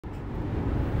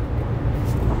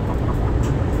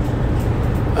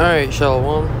Alright,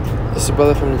 Shalom. This is your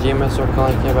brother from the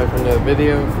GMSNORTHCAROLINA. Came back from another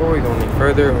video. Before we go any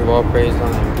further, we all praise,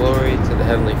 honor, and glory to the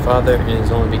Heavenly Father and His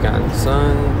only begotten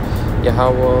Son,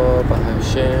 Yahweh,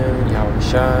 Bahashem, Yahweh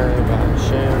Shai,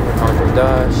 Bahashem,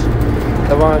 Hakodash.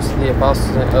 The honors to the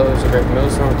apostles and elders of great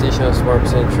millstone, teaching us to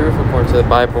represent truth according to the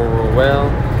Bible, rule well.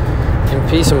 In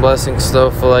peace and blessings, still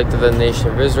full like to the nation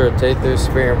of Israel, take through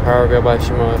spirit and power of God by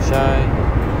Shema Shai.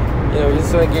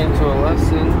 Just to get into a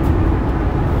lesson.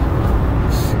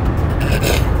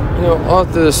 All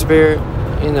through the spirit,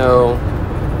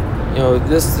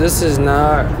 this is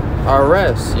not our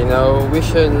rest. We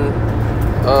shouldn't,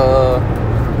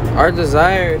 our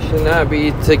desire should not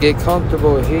be to get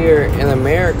comfortable here in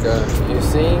America. You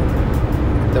see,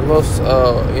 the most,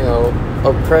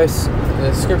 oppressed,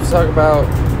 the scriptures talk about,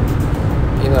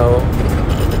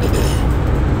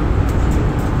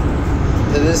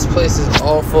 that this place is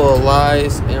all full of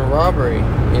lies and robbery.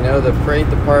 The parade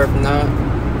depart not.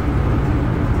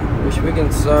 Which we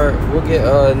can start. We'll get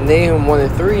Nahum 1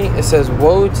 and 3. It says,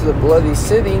 "Woe to the bloody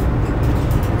city!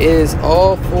 It is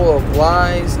all full of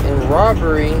lies and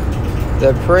robbery.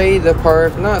 The prey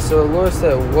departeth not." So the Lord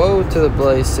said, "Woe to the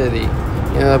bloody city!"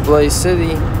 The bloody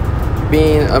city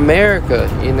being America.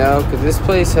 Because this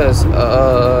place has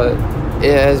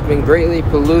it has been greatly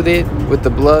polluted with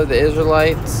the blood of the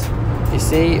Israelites. You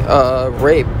see,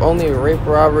 rape,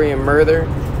 robbery, and murder.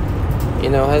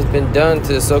 Has been done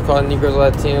to the so-called Negroes,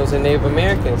 Latinos, and Native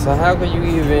Americans. So how can you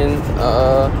even,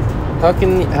 how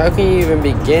can you even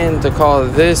begin to call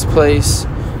this place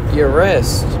your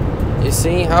rest? You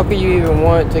see, how can you even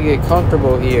want to get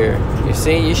comfortable here? You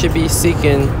see, you should be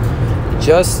seeking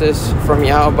justice from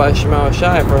Yahweh by Shema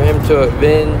Shai for Him to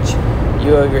avenge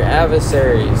you of your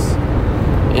adversaries.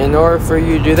 In order for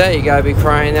you to do that, you gotta be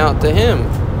crying out to Him.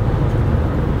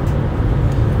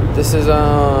 This is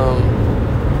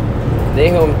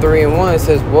Nahum 3 and 1. It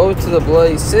says, "Woe to the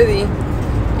bloody city!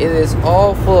 It is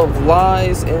all full of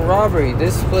lies and robbery."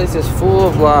 This place is full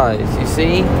of lies. You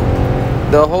see,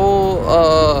 the whole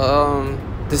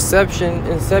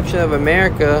inception of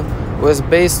America was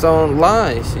based on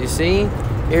lies. You see,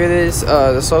 here it is.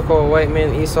 The so-called white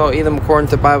man Esau, Edom, according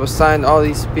to the Bible, signed all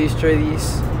these peace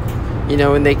treaties.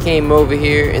 When they came over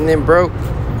here and then broke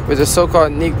with the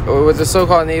so-called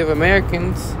Native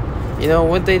Americans.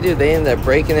 What they do? They end up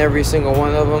breaking every single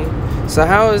one of them. So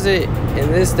how is it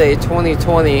in this day,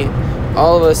 2020,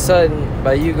 all of a sudden,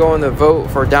 by you going to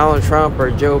vote for Donald Trump or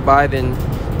Joe Biden,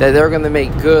 that they're going to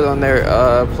make good on their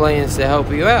plans to help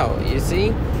you out? You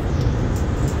see?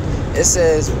 It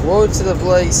says, "Woe to the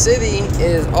bloody city!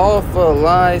 It is all full of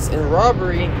lies and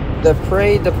robbery. The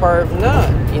prey departeth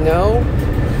not."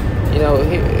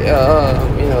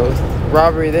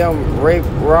 Robbery, they raped,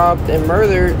 robbed, and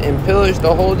murdered and pillaged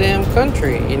the whole damn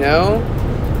country.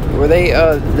 Where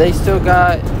they still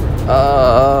got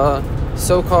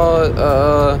so-called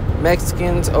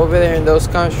Mexicans over there in those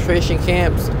concentration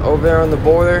camps over there on the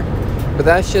border, but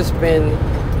that's just been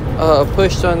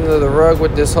pushed under the rug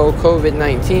with this whole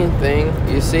COVID-19 thing.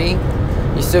 You see,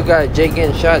 you still got Jake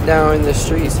getting shot down in the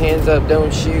streets, hands up,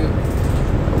 don't shoot.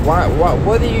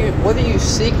 What are you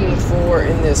seeking for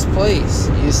in this place?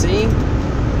 You see,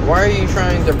 why are you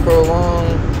trying to prolong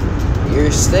your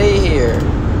stay here?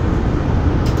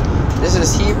 This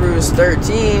is Hebrews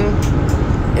 13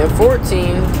 and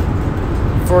 14.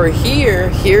 For here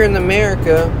in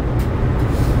America,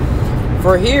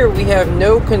 for here we have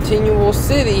no continual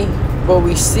city, but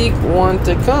we seek one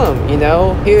to come.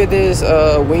 Here it is.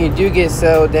 When you do get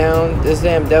settled down, this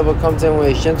damn devil comes in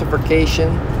with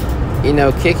gentrification.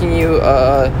 Kicking you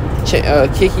out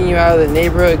of the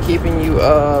neighborhood, keeping you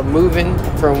moving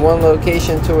from one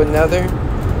location to another.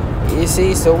 You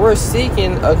see, so we're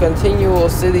seeking a continual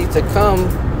city to come,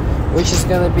 which is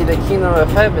going to be the kingdom of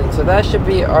heaven. So that should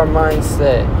be our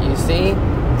mindset. You see,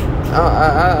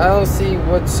 I don't see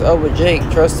what's up with Jake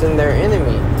trusting their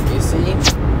enemy. You see.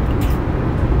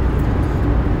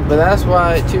 But that's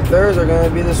why 2/3 are going to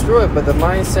be destroyed. But the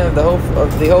mindset of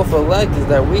the hopeful elect is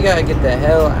that we got to get the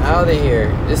hell out of here.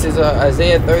 This is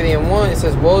Isaiah 30 and 1. It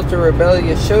says, "Woe to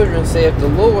rebellious children, saith the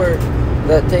Lord,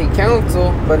 that take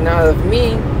counsel, but not of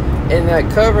me, and that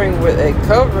covering with a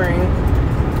covering,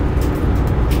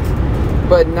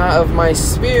 but not of my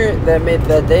spirit, that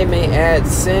they may add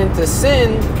sin to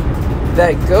sin,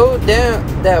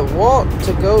 that walk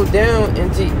to go down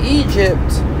into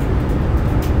Egypt,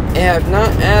 and have not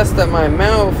asked at my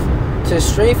mouth to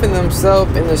strengthen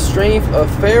themselves in the strength of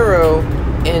Pharaoh,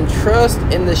 and trust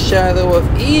in the shadow of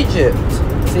Egypt."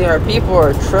 See, our people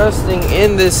are trusting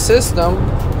in this system.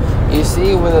 You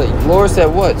see, when the Lord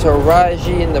said what? "To arise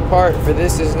ye and depart, for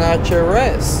this is not your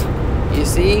rest." You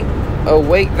see,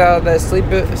 Awake thou that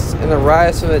sleepest, and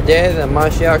arise from the dead, and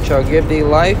Mashiach shall give thee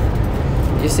life.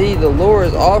 You see, the Lord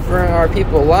is offering our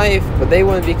people life, but they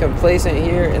want to be complacent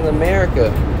here in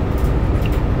America.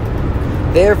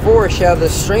 Therefore shall the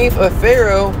strength of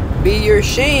Pharaoh be your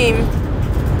shame,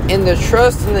 and the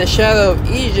trust in the shadow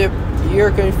of Egypt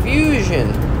your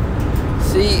confusion.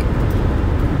 See,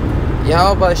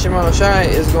 Yahweh Shema Shai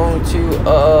is going to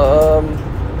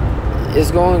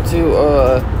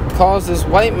cause this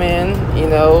white man,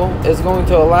 is going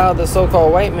to allow the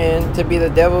so-called white man to be the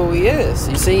devil he is.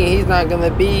 You see, he's not going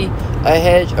to be a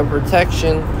hedge of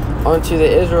protection onto the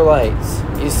Israelites.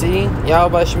 You see,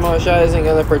 Yahweh Shema Shai isn't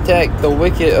going to protect the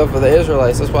wicked of the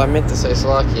Israelites. That's what I meant to say,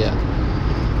 Salakia.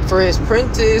 For his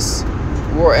princes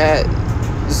were at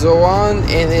Zoan,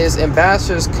 and his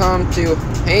ambassadors come to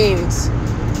Hanes.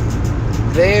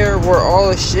 There were all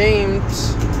ashamed.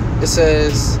 It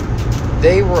says,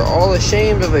 they were all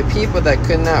ashamed of a people that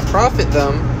could not profit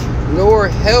them, nor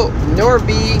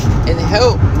be in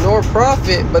help, nor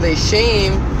profit, but a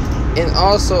shame and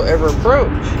also a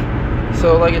reproach.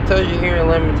 So like it tells you here in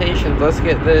Lamentations, let's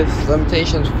get this.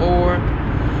 Lamentations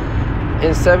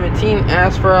 4:17.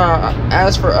 As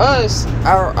for us,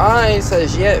 our eyes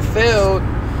has yet failed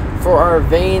for our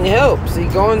vain help. See,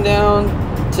 going down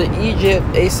to Egypt,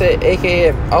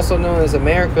 aka also known as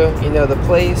America, the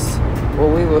place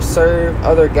where we will serve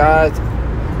other gods,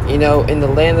 in the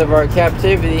land of our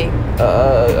captivity,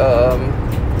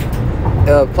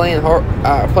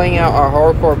 playing out our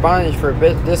hardcore bondage for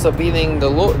disobeying the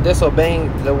Lord,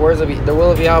 disobeying the words of the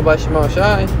will of Yahweh Shema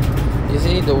Shai. You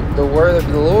see, the word of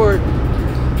the Lord,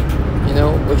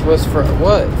 which was for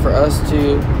what? For us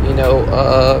to,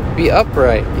 be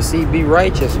upright. You see, be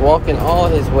righteous, walk in all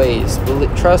his ways,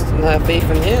 trust and have faith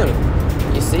in him.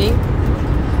 You see,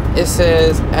 it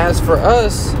says, as for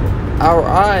us, our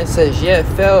eyes has yet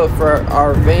failed for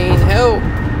our vain help.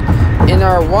 In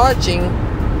our watching,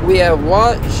 we have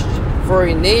watched for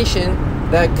a nation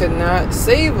that could not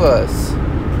save us.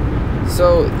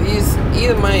 So these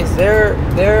Edomites, their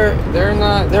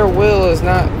will is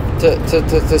not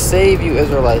to save you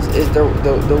Israelites. Is the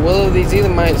will of these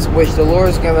Edomites, which the Lord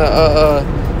is gonna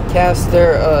cast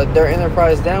their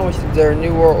enterprise down, which is their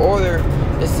new world order,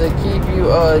 is to keep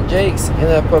you Jakes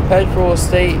in a perpetual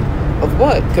state of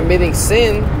what? Committing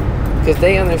sin, because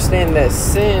they understand that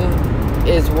sin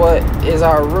is what is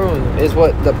our ruin, is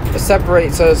what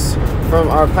separates us from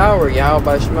our power,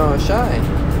 Yahweh Shema Shai.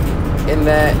 And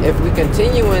that if we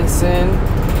continue in sin,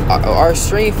 our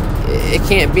strength, it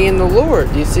can't be in the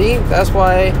Lord. You see, that's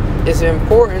why it's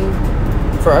important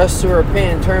for us to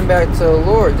repent and turn back to the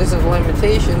Lord. This is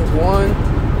Lamentations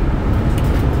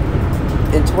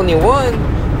 1:21.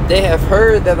 They have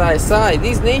heard that I sighed.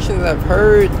 These nations have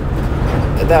heard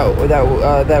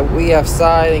that we have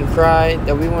sighed and cried,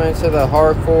 that we went into the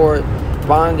hardcore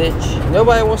bondage.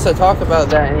 Nobody wants to talk about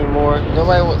that anymore.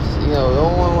 Nobody wants,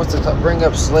 no one wants to bring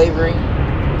up slavery.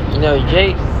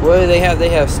 Jake, what do they have? They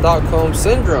have Stockholm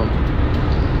Syndrome.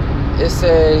 It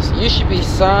says, you should be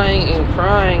sighing and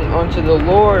crying unto the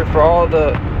Lord for all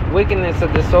the wickedness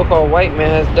that the so-called white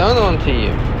man has done unto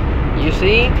you. You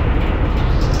see?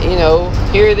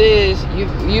 Here it is.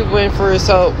 You went for his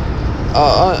help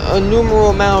a numerable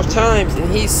amount of times,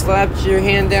 and he slapped your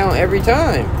hand down every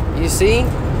time. You see?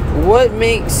 What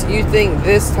makes you think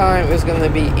this time is going to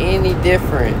be any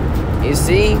different? You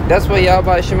see? That's why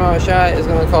Yahweh Shema Shai is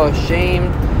going to cause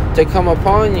shame to come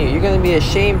upon you. You're going to be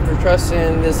ashamed for trusting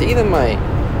in this Edomite.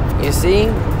 You see?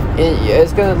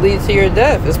 It's going to lead to your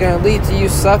death. It's going to lead to you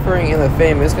suffering in the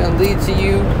famine. It's going to lead to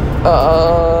you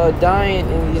dying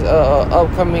in these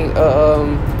upcoming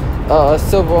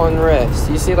civil unrest.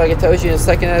 You see, like it tells you in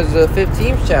 2 Ezra, the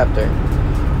 15th chapter.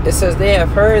 It says, they have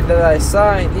heard that I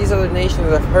sigh. These other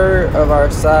nations have heard of our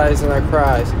sighs and our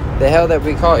cries. The hell that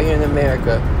we caught here in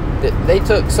America. They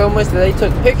took so much that they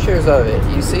took pictures of it.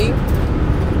 You see?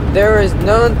 There is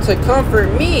none to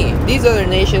comfort me. These other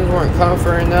nations weren't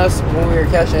comforting us when we were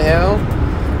catching hell.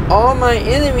 All my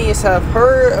enemies have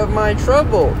heard of my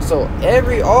trouble. So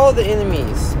all the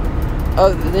enemies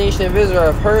of the nation of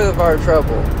Israel have heard of our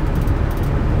trouble.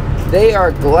 They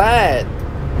are glad.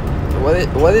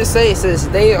 What it say? It says,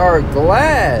 they are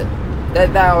glad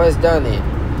that thou hast done it.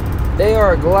 They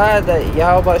are glad that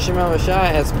Yahweh Shema Shai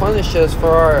has punished us for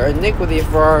our iniquity,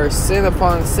 for our sin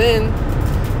upon sin.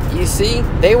 You see,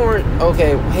 they weren't,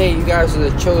 okay, hey, you guys are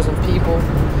the chosen people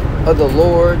of the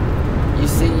Lord. You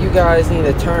see, you guys need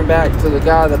to turn back to the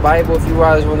God of the Bible if you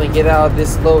guys want to get out of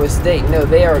this lowest state. No,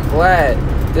 they are glad.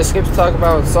 The scriptures talk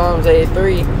about in Psalms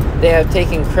 83, they have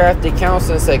taken crafty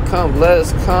counsel and said, come, let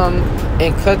us come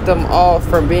and cut them off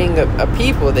from being a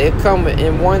people. They come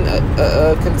in one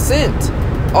consent.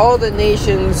 All the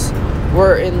nations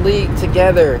were in league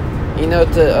together, you know,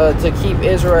 to keep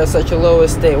Israel at such a low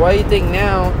estate. Why do you think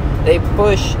now they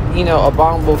push, you know,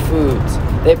 abominable foods?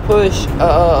 They push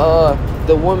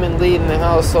the woman leading the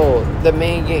household, the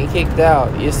man getting kicked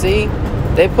out. You see,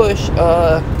 they push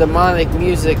demonic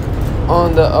music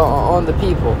on the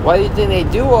people. Why do you think they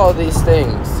do all these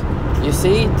things? You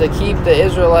see, to keep the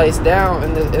Israelites down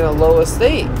in a low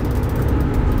estate.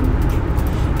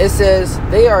 It says,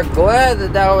 they are glad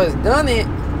that thou hast done it.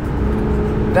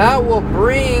 Thou will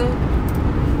bring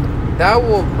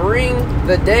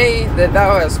the day that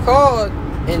thou hast called,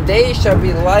 and they shall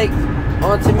be like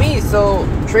unto me. So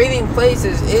trading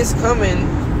places is coming.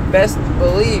 Best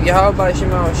believe Yahweh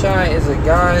Shema Shai is a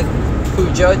God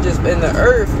who judges in the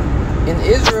earth. And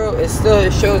Israel is still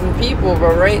his chosen people,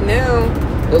 but right now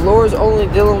the Lord's only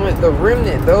dealing with the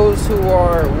remnant, those who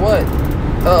are what?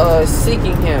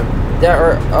 Seeking him, that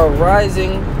are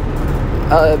rising,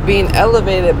 being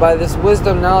elevated by this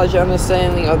wisdom, knowledge,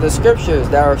 understanding of the scriptures,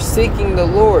 that are seeking the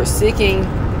Lord, seeking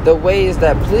the ways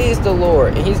that please the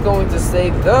Lord, and he's going to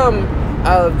save them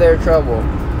out of their trouble.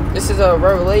 This is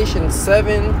Revelation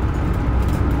 7.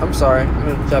 I'm sorry, I'm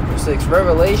in chapter 6.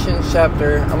 Revelation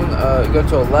chapter, I'm going to go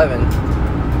to 11.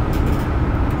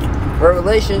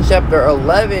 Revelation chapter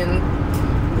 11,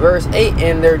 verse 8.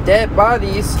 And their dead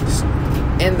bodies,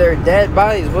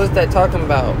 what is that talking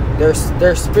about? Their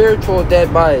spiritual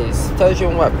dead bodies. Tells you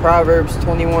in what? Proverbs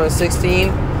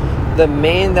 21:16. The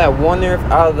man that wandereth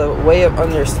out of the way of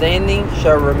understanding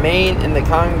shall remain in the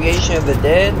congregation of the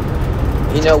dead.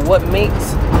 You know, what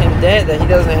makes him dead? That he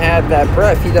doesn't have that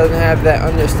breath. He doesn't have that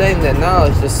understanding, that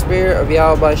knowledge. The spirit of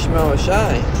Yahweh Shema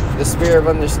Shai. The spirit of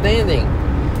understanding.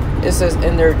 It says,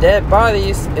 in their dead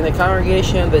bodies, in the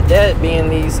congregation of the dead, being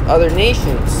these other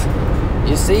nations.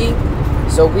 You see?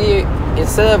 So we,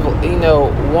 instead of, you know,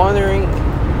 wandering,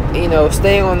 you know,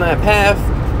 staying on that path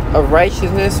of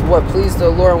righteousness, what pleased the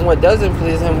Lord and what doesn't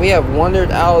please him, we have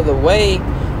wandered out of the way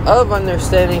of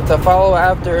understanding to follow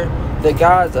after the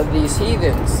gods of these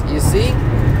heathens. You see?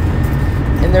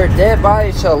 And their dead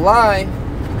bodies shall lie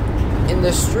in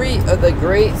the street of the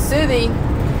great city.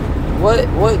 What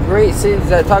great city is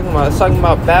that talking about? It's talking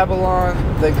about Babylon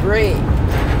the Great,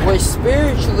 which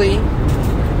spiritually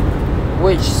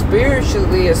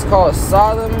is called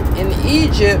Sodom in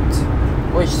Egypt.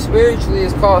 Which spiritually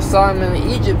is called Sodom in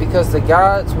Egypt because the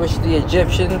gods which the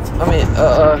Egyptians,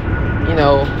 you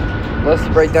know, let's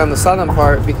break down the Sodom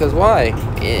part, because why?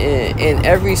 In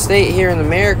every state here in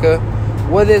America,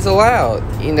 what is allowed?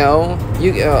 You know,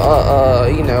 you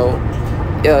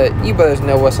brothers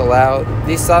know what's allowed.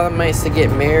 These sodomites to get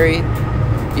married.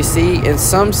 You see, in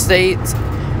some states,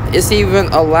 it's even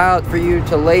allowed for you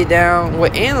to lay down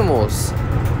with animals.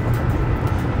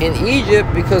 In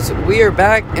Egypt, because we are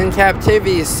back in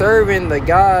captivity serving the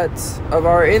gods of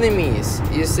our enemies.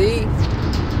 You see?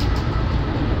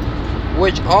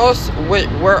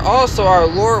 Where also our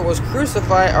Lord was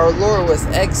crucified, our Lord was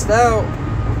X'd out.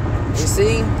 You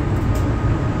see?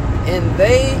 And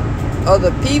they are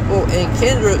the people and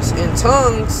kindreds and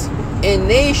tongues and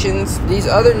nations, these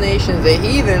other nations, the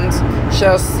heathens,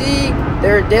 shall see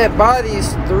their dead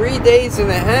bodies 3 days and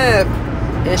a half,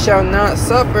 and shall not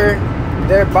suffer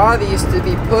their bodies to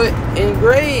be put in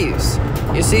graves.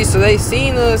 You see, so they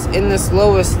seen us in this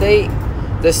lowest state,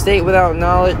 the state without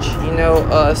knowledge, you know,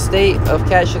 a state of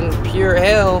catching pure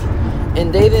hell,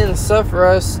 and they didn't suffer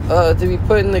us to be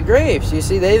put in the graves. You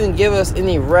see, they didn't give us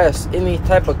any rest, any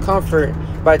type of comfort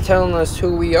by telling us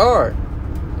who we are.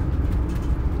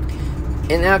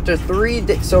 And after 3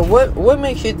 days, so what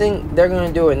makes you think they're going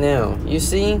to do it now? You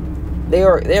see, they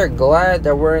are glad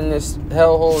that we're in this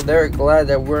hellhole. They're glad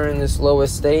that we're in this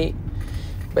lowest state.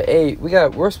 But hey,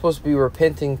 we're supposed to be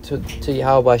repenting to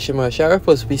Yahweh Shema Shai. We're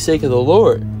supposed to be seeking the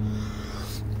Lord.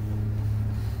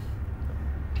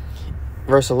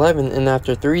 Verse 11, and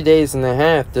after 3 days and a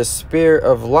half, the spirit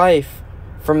of life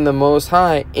from the Most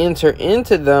High entered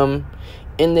into them,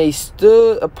 and they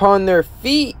stood upon their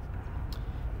feet.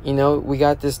 You know, we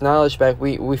got this knowledge back.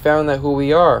 We found out who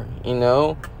we are. You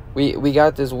know, we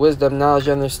got this wisdom, knowledge,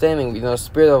 understanding. You know,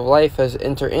 spirit of life has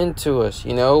entered into us.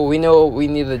 You know, we know what we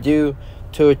need to do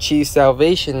to achieve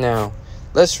salvation now.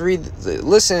 Listen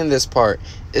to this part.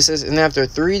 It says, and after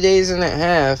 3 days and a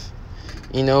half,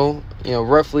 you know,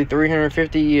 roughly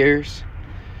 350 years,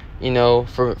 you know,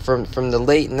 from the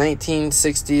late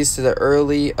 1960s to the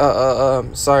early,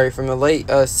 from the late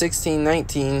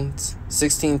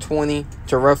 1620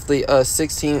 to roughly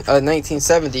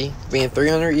 1970, being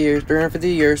 350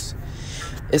 years.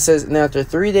 It says, and after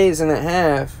 3 days and a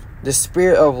half, the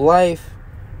spirit of life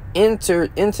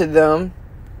entered into them.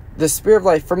 The Spirit of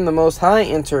life from the Most High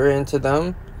entered into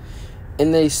them,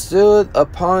 and they stood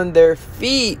upon their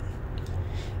feet,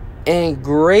 and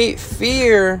great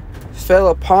fear fell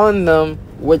upon them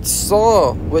which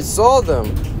saw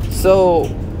them. So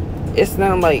it's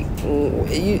not like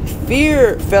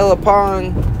fear fell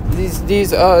upon these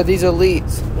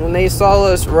elites when they saw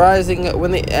us rising up,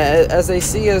 when as they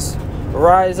see us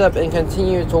rise up and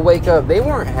continue to wake up. They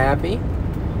weren't happy,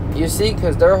 you see,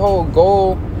 because their whole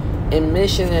goal and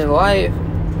mission in life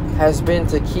has been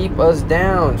to keep us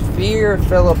down. Fear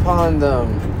fell upon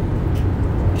them.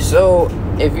 So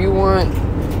if you want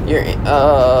your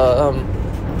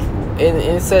and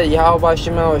it said Yahweh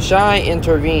Shema Shai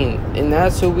intervene, and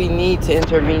that's who we need to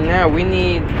intervene now. We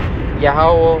need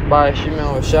Yahweh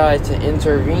Shema Shai to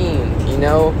intervene, you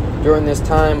know, during this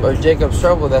time of Jacob's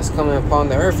trouble that's coming upon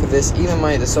the earth. For this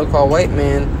Edomite, the so-called white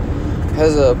man,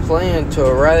 has a plan to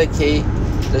eradicate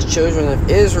the children of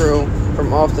Israel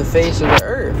from off the face of the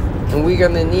earth, and we're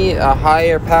gonna need a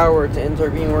higher power to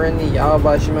intervene. We're gonna need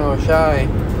Yahweh Shema Shai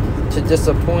to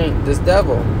disappoint this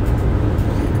devil.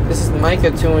 This is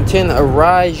Micah 2:10.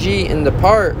 Arise ye and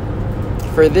depart,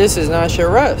 for this is not your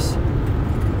rest.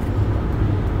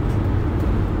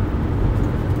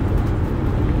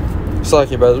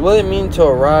 Slacky brothers, what does it mean to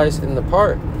arise and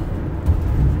depart?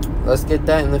 Let's get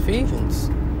that in Ephesians.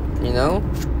 You know,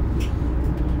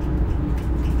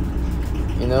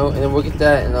 and then we'll get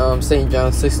that in St.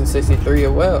 John 6:63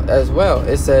 as well.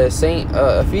 It says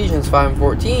Ephesians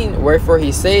 5:14. Wherefore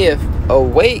he saith,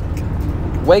 awake,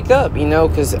 wake up. You know,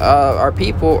 because our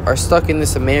people are stuck in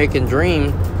this American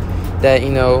dream that,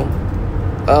 you know,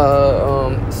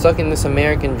 stuck in this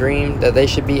American dream that they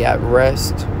should be at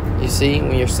rest. You see,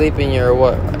 when you're sleeping, you're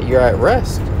what? You're at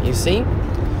rest. You see,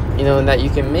 you know, and that you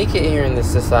can make it here in this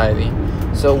society.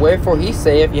 So wherefore he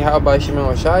saith, Yahweh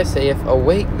Shema Shai saith,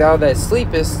 awake thou that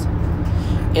sleepest,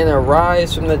 and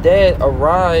arise from the dead.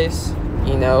 Arise.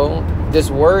 You know, this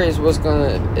word is what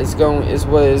is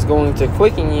going to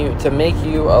quicken you, to make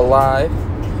you alive.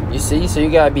 You see, so you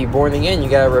gotta be born again. You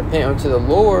gotta repent unto the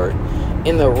Lord,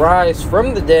 and arise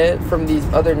from the dead, from these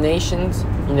other nations.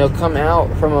 You know, come out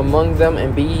from among them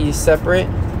and be ye separate.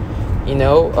 You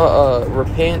know,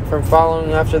 repent from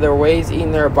following after their ways,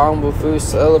 eating their abominable food,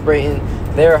 celebrating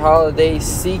their holidays,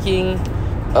 seeking,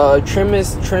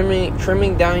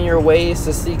 trimming down your ways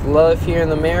to seek love here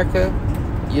in America.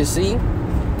 You see,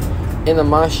 and the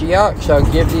Mashiach shall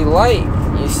give thee light.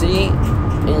 You see,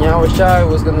 and Yahushua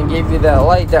was going to give you that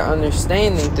light, that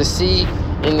understanding to see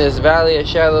in this valley of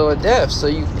shadow of death, so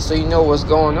you know what's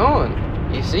going on.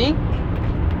 You see.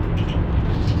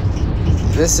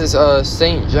 This is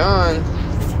St. John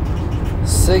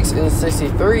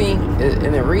 6:63,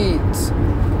 and it reads,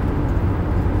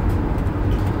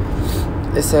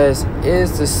 it says,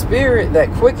 is the spirit that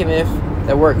quickeneth.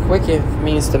 That word quickeneth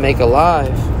means to make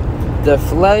alive. The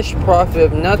flesh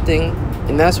profiteth nothing,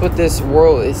 and that's what this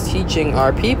world is teaching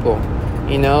our people.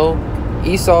 You know,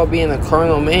 Esau being a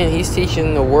carnal man, he's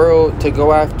teaching the world to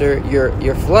go after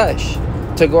your flesh,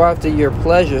 to go after your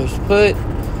pleasures. Put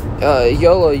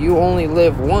YOLO, you only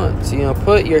live once. You know,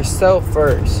 put yourself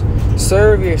first.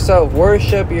 Serve yourself.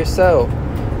 Worship yourself.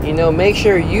 You know, make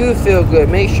sure you feel good.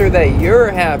 Make sure that you're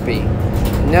happy.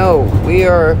 No, we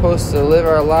are supposed to live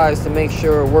our lives to make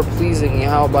sure we're pleasing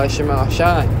Yahweh Shema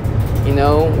Shai. You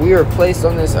know, we are placed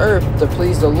on this earth to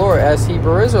please the Lord as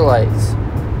Hebrew Israelites.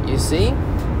 You see?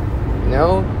 You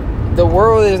know, the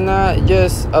world is not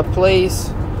just a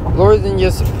place. The Lord didn't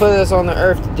just put us on the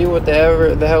earth to do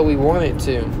whatever the hell we wanted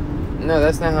to. No,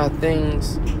 that's not how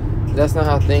things are. That's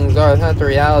not the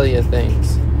reality of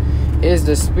things. It is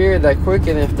the spirit that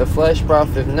quickeneth, the flesh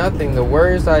profiteth nothing. The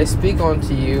words I speak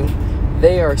unto you,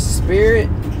 they are spirit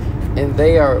and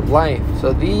they are life.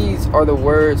 So these are the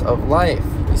words of life.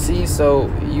 You see,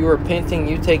 so you repenting,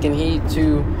 you taking heed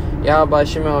to Yahweh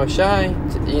Shema Shai,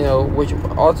 you know, which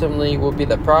ultimately will be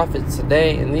the prophets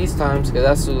today in these times, because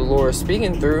that's who the Lord is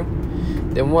speaking through.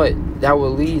 Then what? That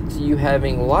will lead to you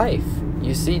having life.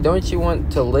 You see, don't you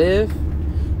want to live?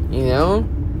 You know,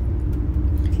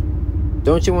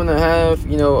 don't you want to have,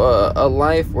 you know, a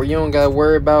life where you don't got to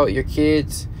worry about your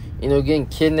kids, you know, getting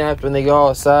kidnapped when they go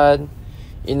outside?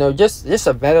 You know, just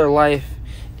a better life,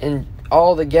 and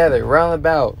all together,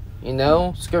 roundabout. You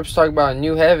know, scriptures talk about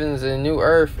new heavens and new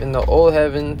earth, and the old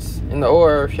heavens and the old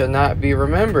earth shall not be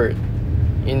remembered,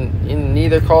 in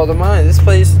neither call to mind. This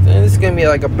place, this is going to be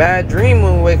like a bad dream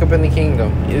when we wake up in the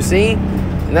kingdom. You see?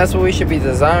 And that's what we should be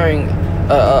desiring,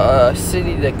 a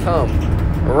city to come,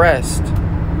 rest.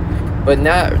 But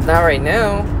not right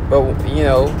now, but, you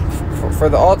know, for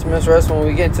the ultimate rest when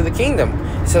we get to the kingdom.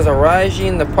 It says, arise ye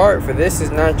and depart, for this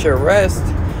is not your rest,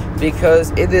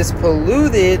 because it is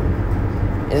polluted.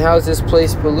 And how is this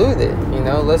place polluted? You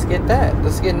know, let's get that.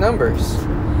 Let's get numbers.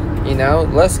 You know,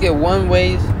 let's get one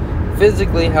way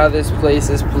physically how this place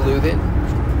is polluted.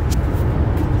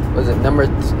 Was it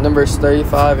Numbers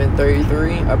 35 and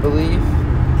 33, I believe?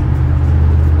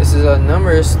 This is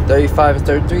Numbers 35 and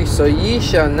 33. So ye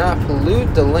shall not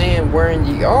pollute the land wherein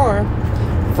ye are,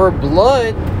 for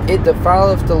blood it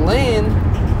defileth the land,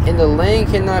 and the land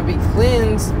cannot be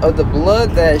cleansed of the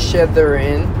blood that is shed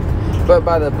therein, but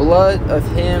by the blood of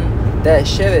him that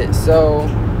shed it. So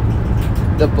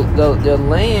the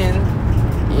land,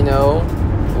 you know,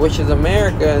 which is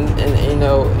America, and you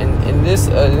know, in this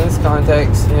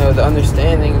context, you know, the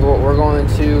understanding of what we're going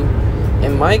to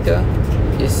in Micah,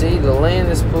 you see, the land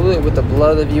is polluted with the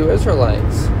blood of you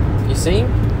Israelites. You see,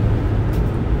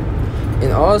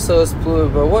 and also it's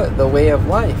polluted by what? The way of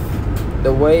life,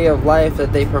 the way of life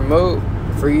that they promote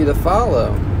for you to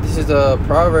follow. This is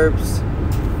Proverbs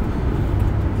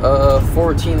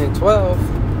 14 and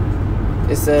 12.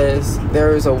 It says,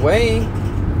 there is a way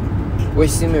which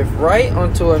seemeth right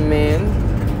unto a man,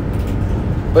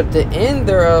 but the end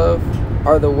thereof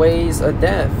are the ways of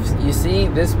death. You see,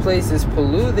 this place is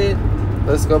polluted.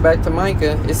 Let's go back to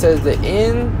Micah. It says the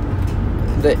end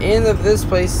of this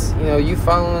place, you know, you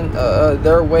following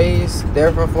their ways,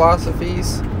 their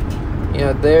philosophies, you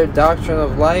know, their doctrine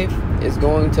of life is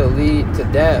going to lead to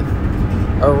death.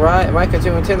 Arise, Micah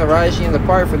 2 and 10, arise ye and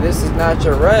depart, for this is not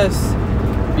your rest,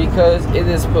 because it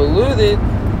is polluted.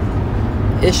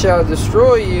 It shall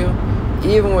destroy you,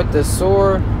 even with the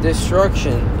sore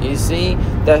destruction. You see,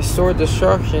 that sore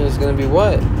destruction is going to be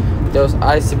what? Those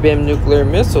ICBM nuclear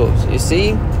missiles. You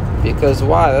see? Because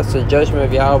why? That's the judgment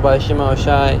of Yahweh Shema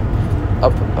Shai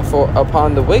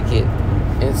upon the wicked.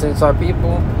 And since our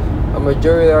people, a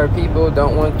majority of our people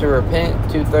don't want to repent,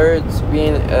 2/3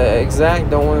 being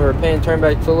exact, don't want to repent, turn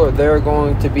back to the Lord, they're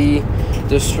going to be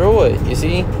destroyed. You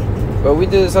see? But we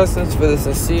do this essence for the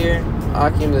sincere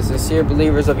Akim, the sincere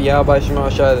believers of Yahweh Shema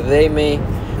Shai, that they may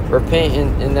repent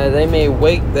and that they may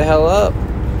wake the hell up,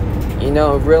 you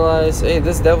know, and realize, hey,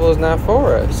 this devil is not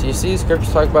for us. You see,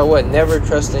 scriptures talk about what? Never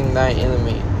trusting thy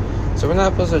enemy. So we're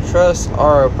not supposed to trust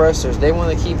our oppressors. They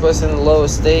want to keep us in the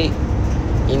lowest state.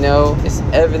 You know, it's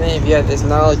evident. If you had this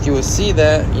knowledge, you would see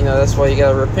that. You know, that's why you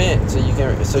gotta repent, so you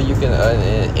can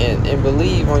and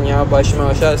believe on Yahweh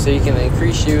Shema Shai, so you can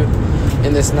increase you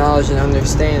in this knowledge and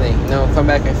understanding. You know, come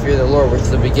back and fear the Lord, which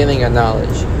is the beginning of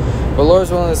knowledge. But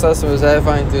Lord's willing, this lesson was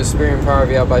edifying through the spirit and power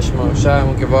of Yahweh Shema Shai, and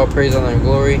we'll give all praise, honor, and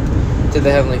glory to the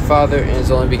Heavenly Father and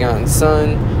His only begotten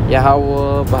Son,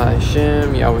 Yahweh,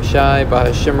 Bahashem, Yahweh Shai,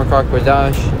 Bahashem, Rakak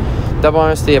Badash. Double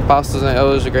honors to the apostles and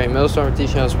elders, a great millstone,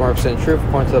 teaching us more percent truth,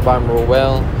 according to the Bible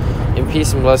well. In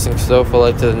peace and blessings, so for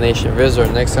life to the nation of Israel.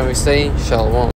 Next time we say, Shalom.